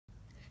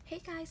Hey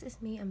guys, it's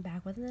me. I'm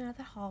back with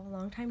another haul.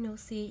 Long time no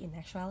see in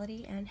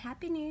actuality, and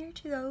Happy New Year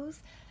to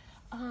those.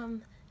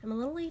 I'm a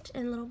little late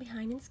and a little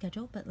behind in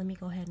schedule, but let me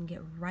go ahead and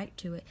get right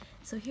to it.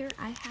 So here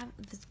I have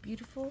this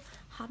beautiful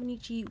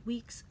Hobonichi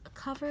Weeks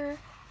cover,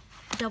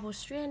 double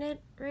stranded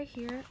right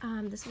here.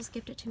 This was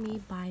gifted to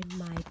me by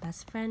my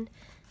best friend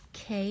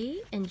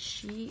Kay, and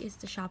she is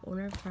the shop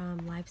owner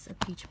from Lives of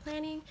Peach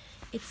Planning.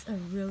 It's a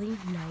really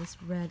nice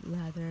red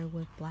leather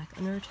with black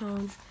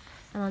undertones,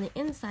 and on the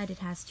inside it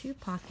has two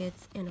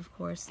pockets and of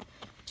course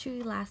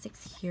two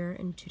elastics here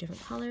in two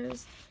different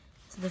colors.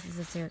 So this is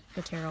a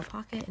Cercotero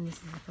pocket and this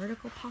is a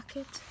vertical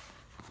pocket.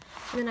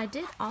 And then I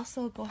did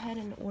also go ahead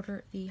and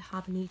order the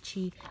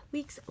Hobonichi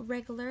Weeks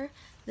regular.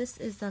 This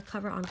is the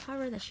cover on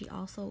cover that she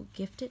also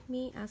gifted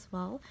me as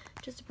well.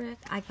 Just a brick.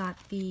 I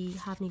got the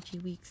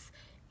Hobonichi Weeks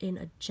in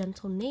a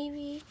gentle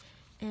navy,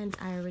 and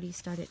I already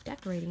started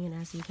decorating it,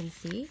 as you can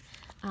see.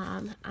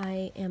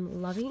 I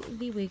am loving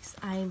the Weeks.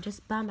 I'm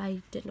just bummed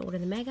I didn't order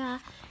the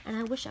mega, and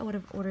I wish I would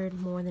have ordered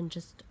more than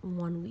just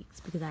one Weeks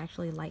because I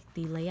actually like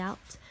the layout.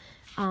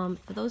 For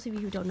those of you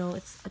who don't know,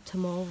 it's a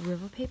Tomo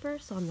river paper.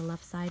 So on the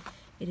left side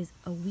it is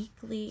a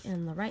weekly, and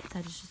on the right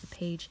side is just a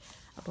page,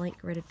 a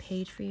blank gridded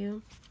page for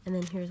you. And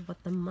then here's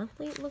what the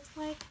monthly looks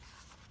like.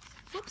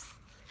 Whoops.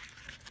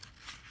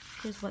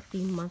 Here's what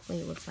the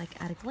monthly looks like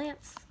at a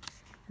glance.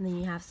 And then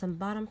you have some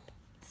bottom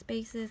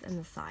spaces and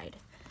the side.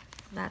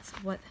 That's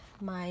what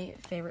my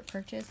favorite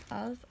purchase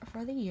of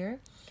for the year.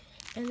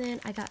 And then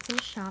I got some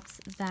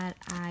shops that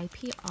I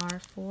PR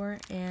for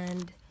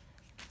and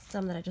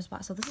some that I just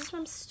bought. So this is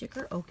from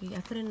Sticker OKIE.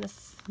 I put in a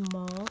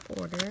small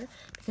order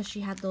because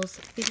she had those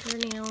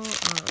fingernail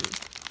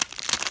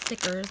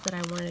stickers that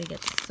I wanted to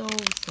get so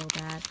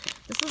bad.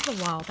 This was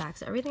a while back,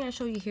 so everything I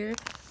show you here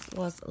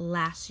was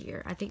last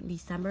year, I think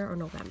December or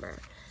November.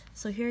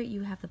 So here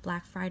you have the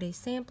Black Friday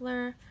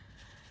sampler,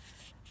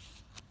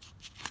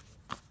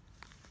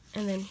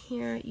 and then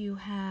here you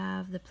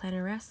have the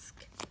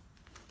Planneresque,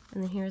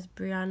 and then here's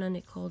Brianna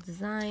Nicole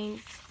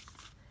Designs,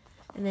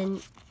 and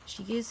then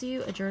she gives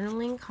you a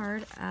journaling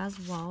card as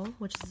well,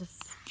 which is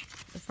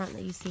the front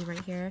that you see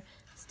right here,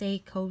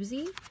 Stay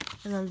Cozy.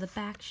 And on the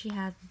back she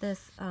has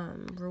this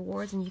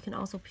rewards, and you can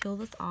also peel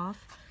this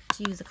off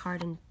to use the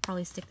card and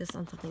probably stick this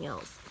on something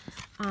else.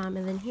 And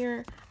then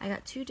here I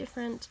got two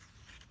different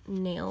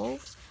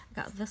nails.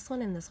 I got this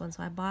one and this one,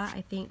 so I bought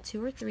I think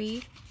 2 or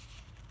 3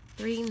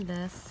 in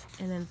this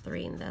and then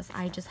 3 in this.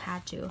 I just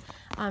had to.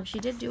 She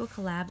did do a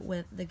collab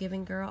with the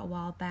Giving Girl a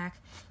while back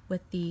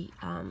with the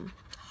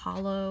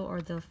hollow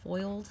or the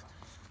foiled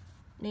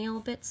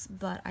nail bits,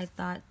 but I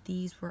thought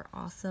these were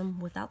awesome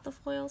without the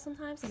foil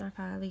sometimes, and I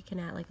probably can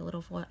add like a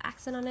little foil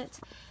accent on it.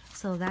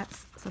 So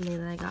that's something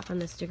that I got from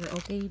the Sticker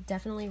OKIE.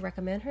 Definitely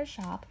recommend her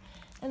shop.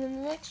 And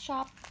then the next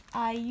shop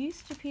I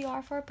used to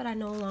PR for, but I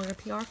no longer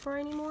PR for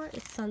anymore.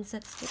 It's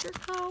Sunset Sticker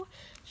Co.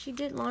 She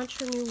did launch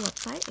her new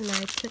website, and I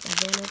took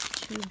advantage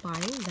to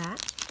buying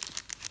that.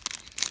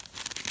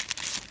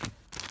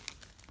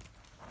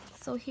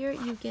 So here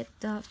you get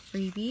the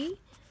freebie.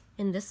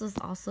 And this was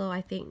also,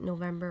 I think,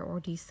 November or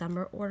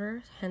December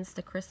order, hence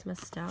the Christmas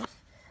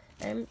stuff.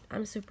 And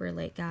I'm super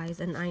late, guys,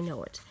 and I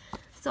know it.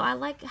 So I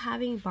like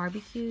having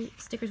barbecue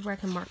stickers where I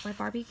can mark my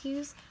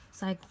barbecues.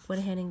 So I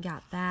went ahead and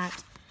got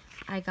that.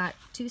 I got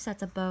 2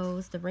 sets of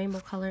bows, the rainbow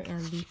color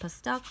and the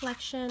pastel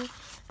collection.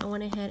 I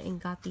went ahead and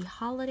got the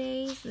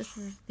holidays. This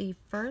is the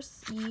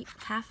first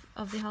half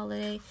of the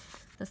holiday,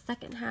 the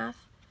second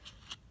half,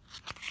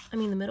 the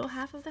middle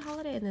half of the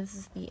holiday, and this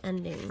is the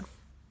ending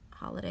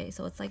holiday.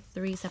 So it's like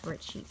 3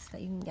 separate sheets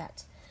that you can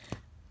get.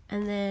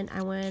 And then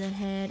I went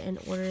ahead and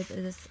ordered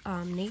this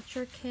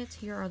nature kit.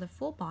 Here are the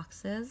full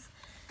boxes,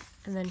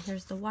 and then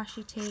here's the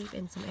washi tape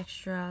and some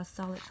extra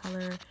solid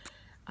color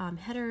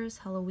headers,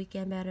 Hello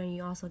Weekend banner, and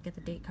you also get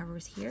the date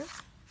covers here.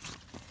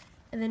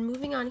 And then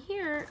moving on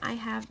here, I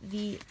have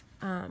the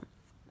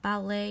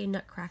ballet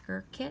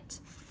nutcracker kit,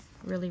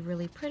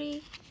 really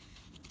pretty.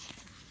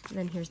 And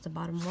then here's the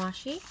bottom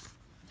washi.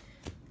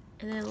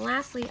 And then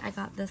lastly, I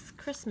got this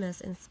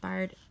Christmas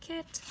inspired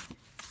kit.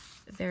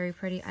 Very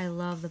pretty. I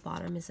love the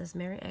bottom. It says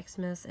Merry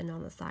Xmas, and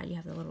on the side you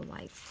have the little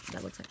lights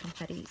that looks like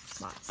confetti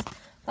spots.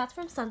 That's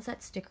from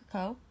Sunset Sticker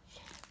Co.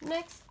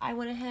 Next, I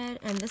went ahead,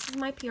 and this is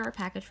my PR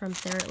package from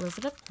Sarah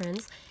Elizabeth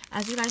Prince.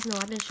 As you guys know,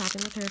 I've been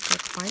shopping with her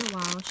for quite a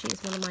while. She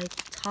is one of my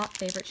top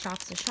favorite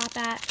shops to shop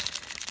at.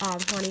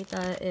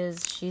 Juanita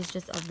she's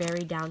just a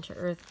very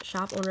down-to-earth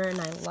shop owner,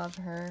 and I love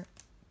her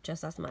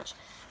just as much.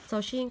 So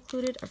she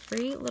included a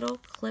free little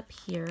clip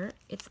here.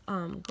 It's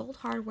gold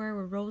hardware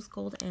with rose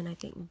gold and I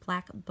think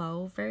black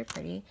bow. Very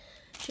pretty.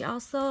 She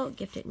also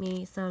gifted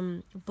me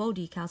some bow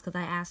decals because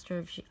I asked her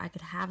if I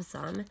could have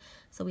some.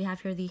 So we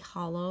have here the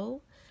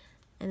hollow,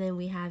 and then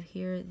we have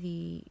here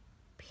the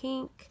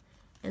pink,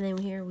 and then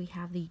here we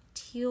have the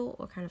teal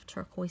or kind of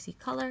turquoisey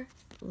color.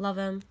 Love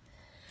them.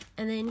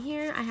 And then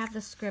here I have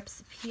the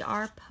Scripps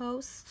PR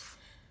post,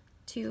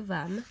 2 of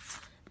them.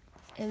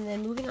 And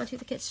then moving on to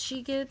the kits,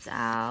 she gives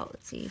out,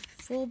 let's see,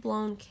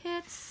 full-blown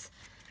kits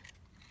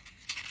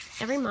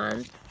every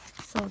month.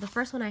 So the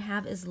first one I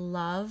have is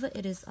Love.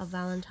 It is a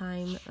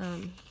Valentine,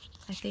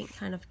 I think,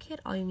 kind of kit.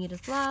 All you need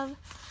is love.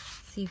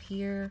 See,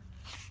 here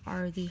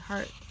are the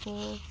heart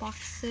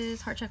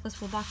checklist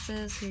full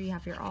boxes. Here you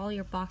have all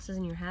your boxes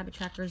and your habit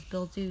trackers,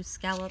 build, do,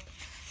 scallop.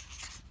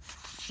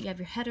 You have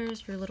your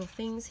headers, your little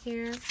things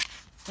here.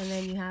 And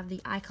then you have the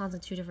icons in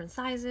 2 different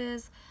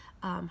sizes,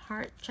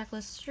 heart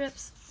checklist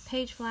strips,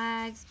 page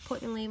flags,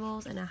 point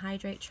labels, and a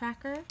hydrate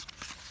tracker.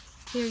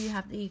 Here you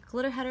have the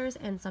glitter headers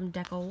and some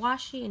deco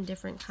washi in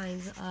different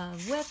kinds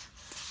of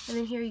width. And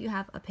then here you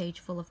have a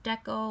page full of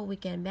deco,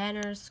 weekend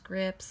banners,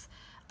 scripts,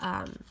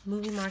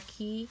 movie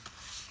marquee.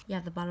 You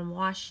have the bottom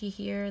washi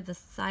here, the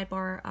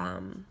sidebar,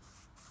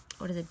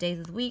 days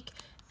of the week,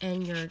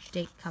 and your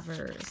date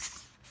covers.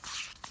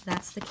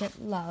 That's the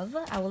kit Love.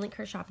 I will link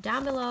her shop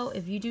down below.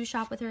 If you do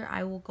shop with her,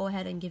 I will go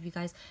ahead and give you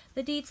guys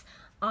the deets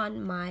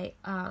on my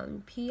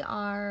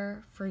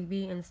PR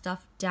freebie and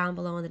stuff down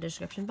below in the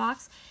description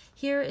box.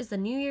 Here is the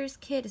New Year's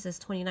kit. It says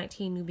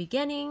 2019 New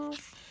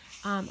Beginnings.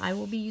 I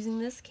will be using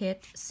this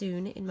kit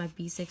soon in my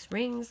B6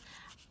 rings.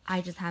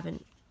 I just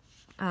haven't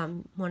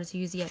wanted to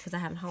use it yet because I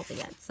haven't hauled it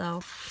yet.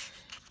 So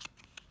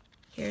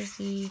here's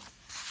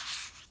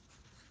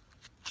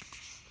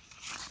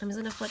I'm just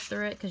going to flip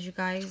through it because you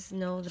guys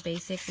know the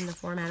basics and the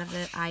format of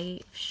it. I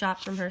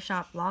shopped from her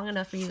shop long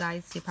enough for you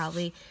guys to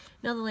probably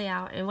know the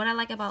layout. And what I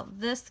like about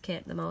this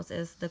kit the most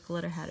is the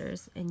glitter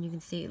headers. And you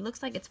can see it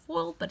looks like it's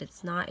foiled, but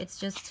it's not. It's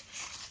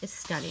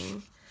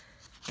stunning.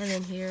 And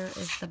then here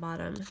is the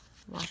bottom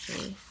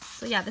washi.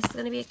 So yeah, this is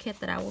going to be a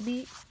kit that I will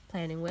be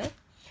planning with.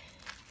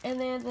 And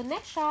then the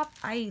next shop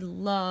I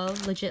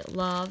love, legit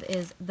love,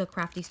 is the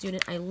Crafty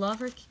Student. I love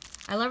her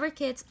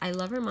kits. I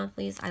love her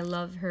monthlies. I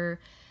love her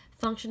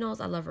functionals.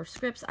 I love her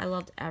scripts. I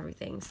loved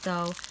everything.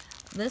 So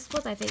this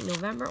was, I think,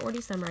 November or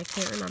December. I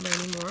can't remember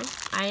anymore.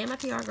 I am a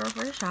PR girl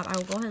for her shop. I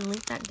will go ahead and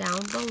link that down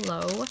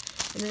below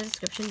in the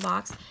description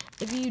box.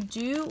 If you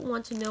do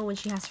want to know when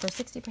she has her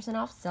 60%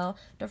 off sale,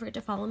 don't forget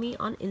to follow me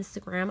on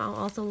Instagram. I'll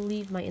also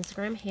leave my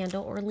Instagram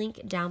handle or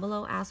link down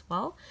below as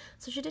well.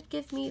 So she did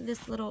give me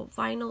this little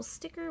vinyl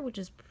sticker, which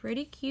is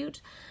pretty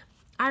cute.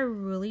 I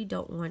really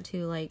don't want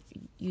to like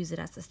use it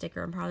as a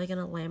sticker. I'm probably going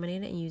to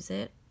laminate it and use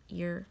it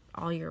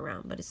all year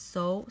round, but it's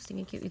so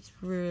stinking cute. It's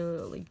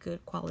really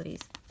good quality.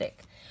 It's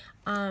thick.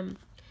 And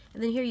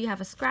then here you have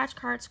a scratch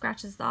card.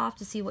 Scratches off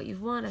to see what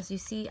you've won. As you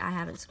see, I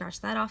haven't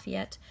scratched that off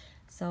yet,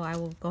 so I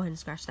will go ahead and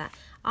scratch that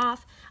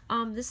off.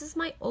 This is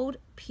my old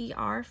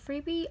PR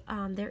freebie.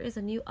 There is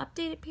a new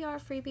updated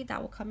PR freebie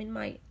that will come in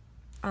my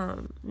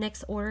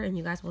next order, and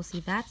you guys will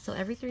see that. So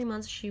every 3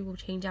 months she will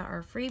change out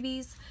our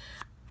freebies.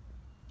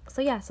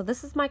 So yeah, so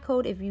this is my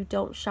code if you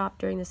don't shop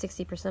during the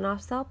 60%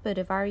 off sale, but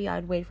if I were you,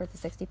 I'd wait for the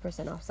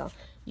 60% off sale.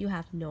 You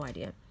have no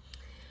idea.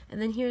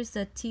 And then here's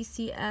the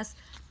TCS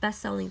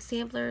best-selling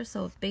sampler.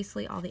 So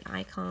basically all the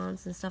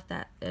icons and stuff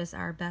that is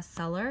our best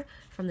seller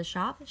from the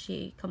shop.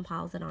 She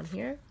compiles it on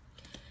here.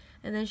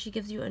 And then she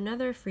gives you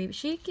another freebie.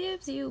 She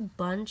gives you a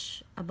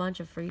bunch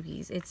of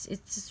freebies. It's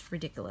just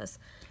ridiculous.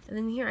 And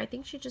then here, I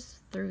think she just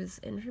threw this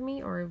in for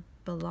me or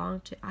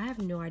belonged to, I have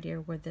no idea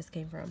where this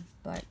came from,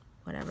 but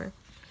whatever.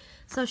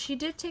 So she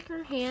did take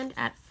her hand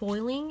at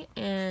foiling,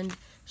 and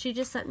she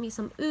just sent me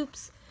some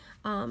oops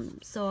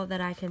so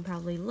that I can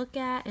probably look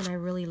at, and I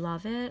really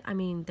love it. I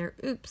mean, they're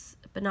oops,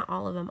 but not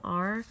all of them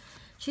are.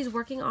 She's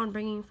working on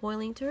bringing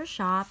foiling to her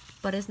shop,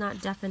 but it's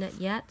not definite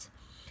yet.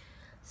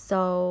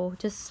 So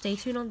just stay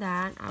tuned on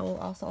that. I will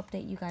also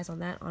update you guys on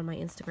that on my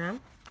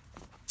Instagram.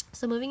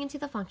 So moving into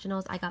the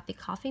functionals, I got the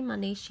Coffee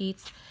Monday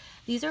sheets.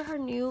 These are her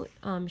new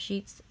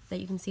sheets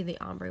that you can see, the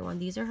ombre one.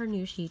 These are her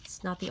new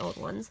sheets, not the old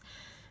ones.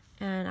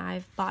 And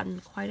I've bought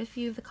quite a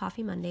few of the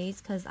Coffee Mondays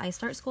because I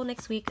start school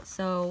next week,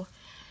 so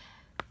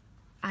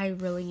I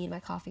really need my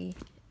coffee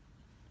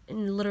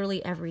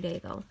literally every day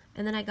though.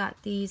 And then I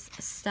got these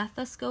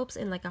stethoscopes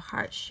in like a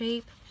heart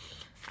shape.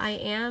 I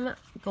am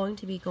going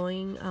to be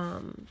going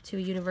to a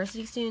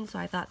university soon, so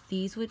I thought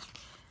these would,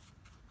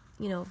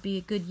 you know, be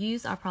a good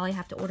use. I'll probably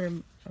have to order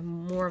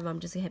more of them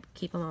just to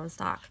keep them on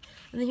stock.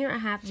 And then here I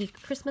have the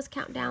Christmas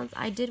countdowns.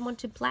 I did want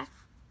to back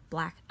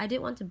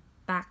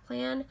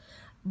plan,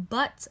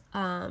 but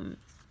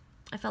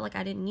I felt like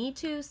I didn't need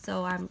to,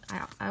 so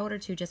I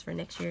ordered 2 just for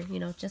next year, you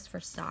know, just for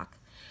stock.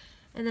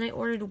 And then I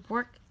ordered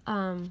work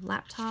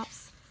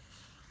laptops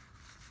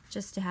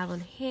just to have on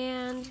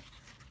hand.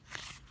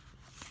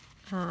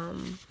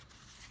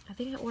 I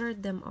think I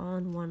ordered them all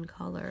in one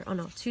color. Oh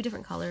no, 2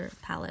 different color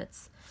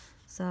palettes.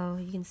 So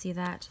you can see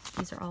that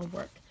these are all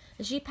work.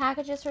 And she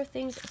packages her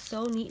things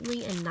so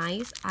neatly and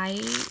nice. I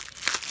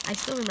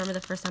still remember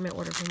the first time I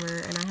ordered from her,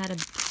 and I had a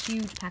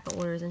huge pack of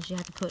orders, and she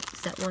had to put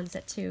set 1,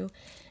 set 2,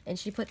 and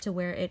she put to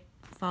where it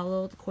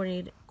followed,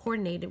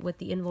 coordinated with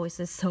the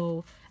invoices,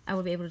 so I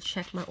would be able to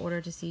check my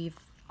order to see if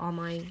all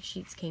my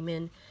sheets came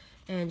in.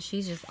 And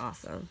she's just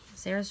awesome.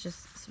 Sarah's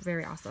just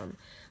very awesome.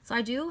 So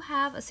I do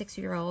have a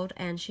 6-year-old,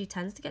 and she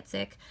tends to get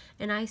sick,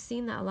 and I've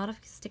seen that a lot of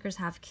stickers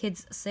have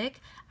kids sick.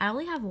 I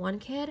only have 1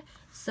 kid,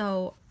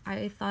 so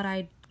I thought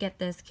I'd get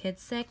this kid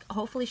sick.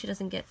 Hopefully she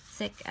doesn't get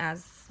sick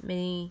as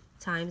many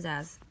times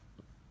as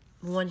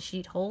one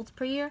sheet holds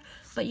per year,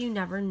 but you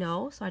never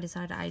know, so I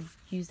decided I'd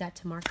use that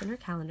to mark in her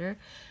calendar.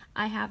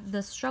 I have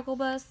the struggle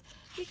bus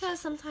because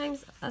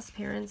sometimes us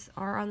parents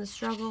are on the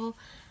struggle,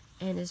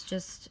 and it's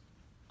just,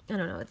 I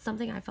don't know, it's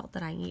something I felt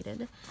that I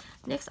needed.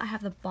 Next, I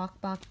have the Bok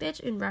Bok Bitch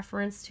in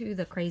reference to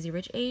the Crazy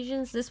Rich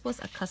Asians. This was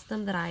a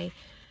custom that I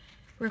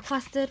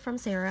requested from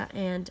SARA,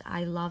 and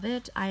I love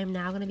it. I am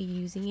now going to be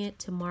using it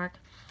to mark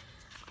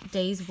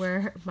days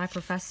where my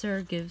professor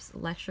gives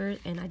lectures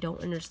and I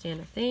don't understand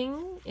a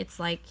thing. It's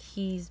like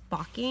he's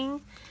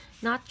balking,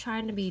 not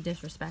trying to be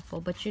disrespectful,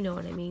 but you know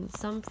what I mean.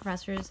 Some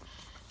professors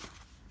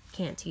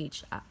can't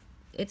teach.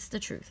 It's the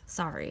truth,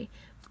 sorry,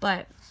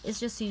 but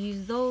it's just to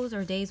use those,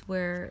 or days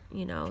where,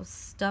 you know,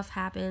 stuff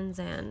happens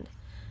and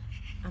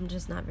I'm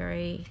just not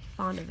very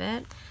fond of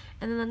it.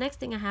 And then the next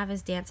thing I have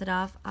is Dance It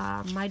Off.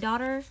 My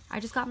daughter,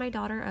 I just got my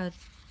daughter a,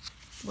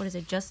 what is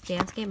it, Just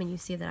Dance game, and you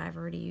see that I've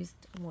already used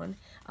one.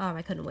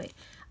 I couldn't wait.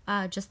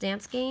 Just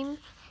Dance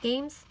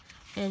games,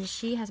 and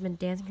she has been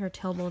dancing her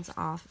tailbones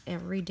off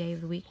every day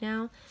of the week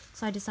now.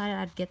 So I decided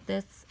I'd get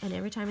this, and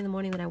every time in the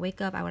morning that I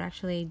wake up, I would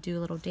actually do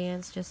a little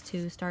dance just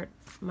to start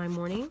my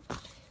morning.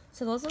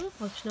 So those are the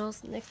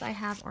functionals. Next I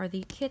have are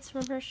the kits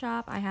from her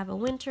shop. I have a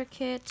winter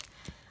kit,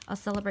 a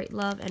Celebrate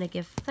Love, and a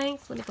Give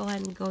Thanks. Let me go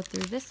ahead and go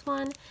through this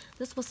one.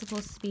 This was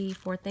supposed to be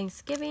for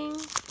Thanksgiving,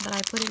 but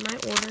I put in my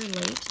order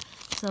late,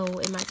 so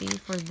it might be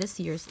for this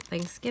year's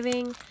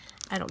Thanksgiving.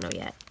 I don't know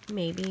yet.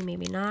 Maybe,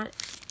 maybe not.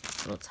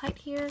 A little tight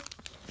here.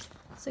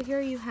 So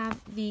here you have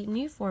the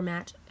new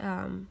format.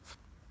 Yeah,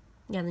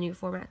 the new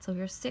format. So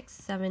here's 6,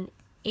 7,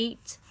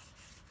 8,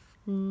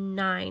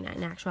 9.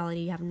 In actuality,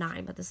 you have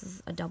 9, but this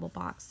is a double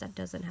box that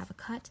doesn't have a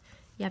cut.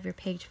 You have your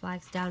page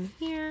flags down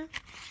here.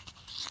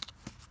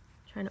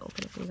 Trying to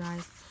open it for you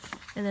guys.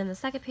 And then the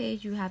second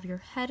page, you have your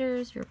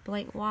headers, your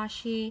blank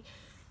washi,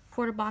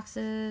 quarter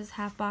boxes,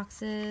 half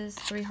boxes,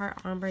 3 heart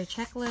ombre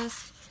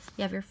checklist.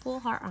 You have your full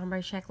heart ombre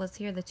checklist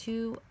here, the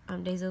 2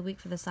 days of the week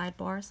for the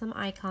sidebar, some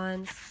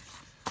icons.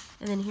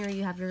 And then here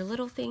you have your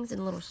little things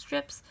in little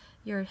strips,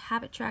 your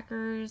habit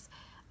trackers,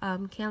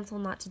 cancel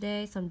not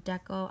today, some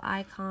deco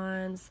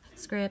icons,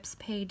 scripts,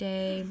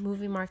 payday,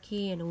 movie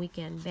marquee, and a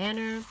weekend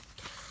banner.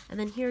 And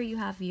then here you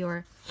have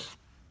your,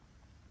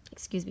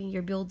 excuse me,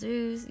 your bill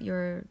dues,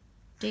 your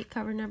date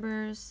cover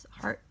numbers,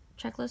 heart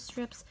checklist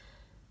strips,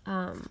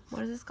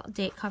 what is this called?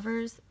 Date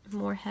covers,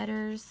 more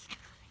headers,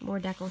 more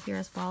deco here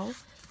as well.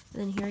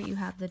 And then here you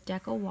have the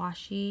deco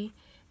washi,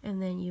 and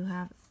then you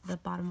have the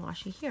bottom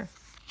washi here.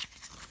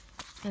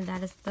 And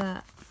that is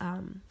the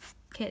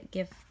kit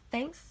Give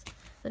Thanks.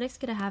 The next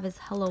kit I have is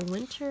Hello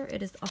Winter.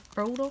 It is a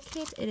photo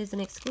kit. It is an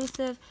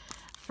exclusive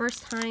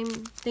first time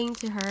thing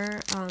to her.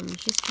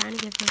 She's trying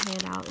to give her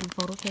hand out in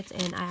photo kits,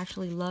 and I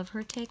actually love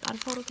her take on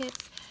photo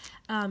kits.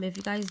 If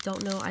you guys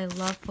don't know, I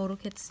love photo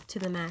kits to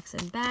the max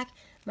and back.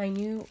 My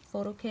new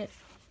photo kit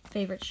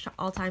favorite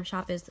all-time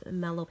shop is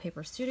Mellow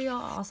Paper Studio.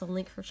 I'll also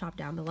link her shop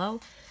down below.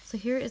 So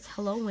here is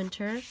Hello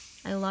Winter.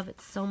 I love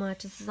it so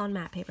much. This is on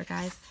matte paper,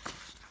 guys.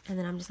 And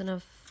then I'm just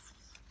gonna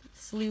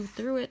slew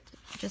through it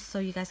just so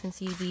you guys can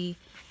see the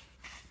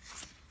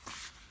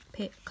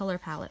color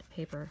palette,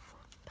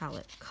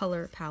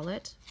 color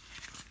palette.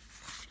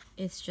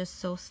 It's just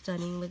so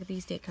stunning. Look at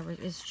these date covers.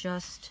 It's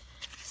just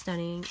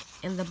stunning.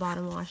 And the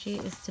bottom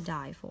washi is to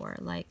die for,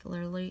 like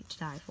literally to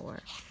die for.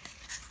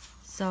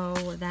 So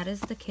that is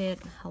the kit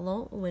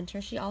Hello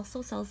Winter. She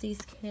also sells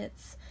these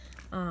kits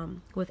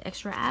with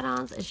extra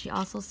add-ons, and she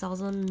also sells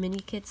them mini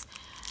kits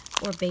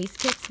or base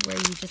kits where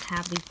you just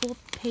have the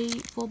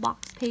full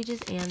box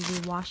pages and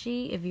the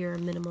washi if you're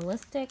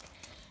minimalistic.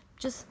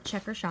 Just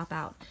check her shop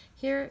out.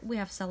 Here we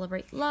have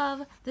Celebrate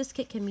Love. This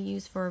kit can be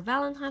used for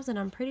Valentine's, and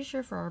I'm pretty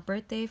sure for our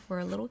birthday for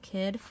a little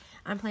kid.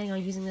 I'm planning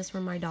on using this for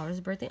my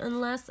daughter's birthday,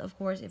 unless of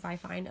course if I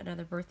find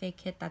another birthday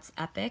kit that's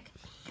epic.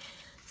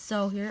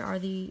 So here are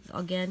the,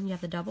 again, you have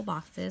the double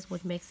boxes,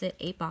 which makes it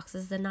 8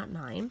 boxes and not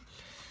 9.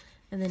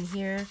 And then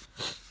here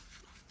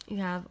you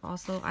have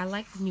also, I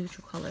like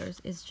neutral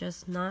colors. It's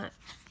just not,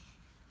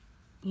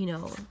 you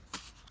know,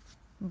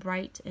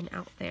 bright and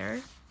out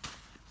there.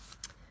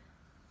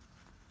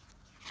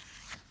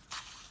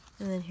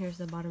 And then here's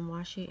the bottom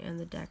washi and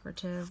the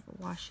decorative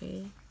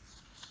washi.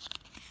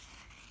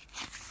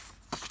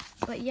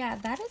 But yeah,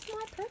 that is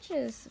my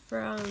purchase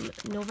from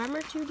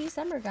November to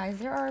December, guys.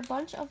 There are a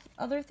bunch of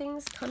other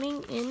things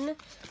coming in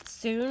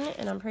soon,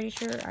 and I'm pretty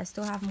sure I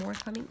still have more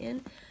coming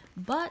in.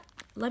 But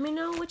let me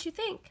know what you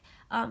think.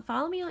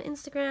 Follow me on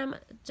Instagram.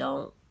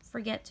 Don't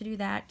forget to do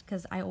that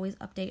because I always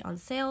update on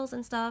sales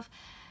and stuff.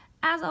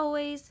 As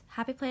always,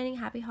 happy planning,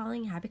 happy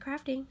hauling, happy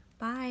crafting.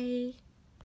 Bye.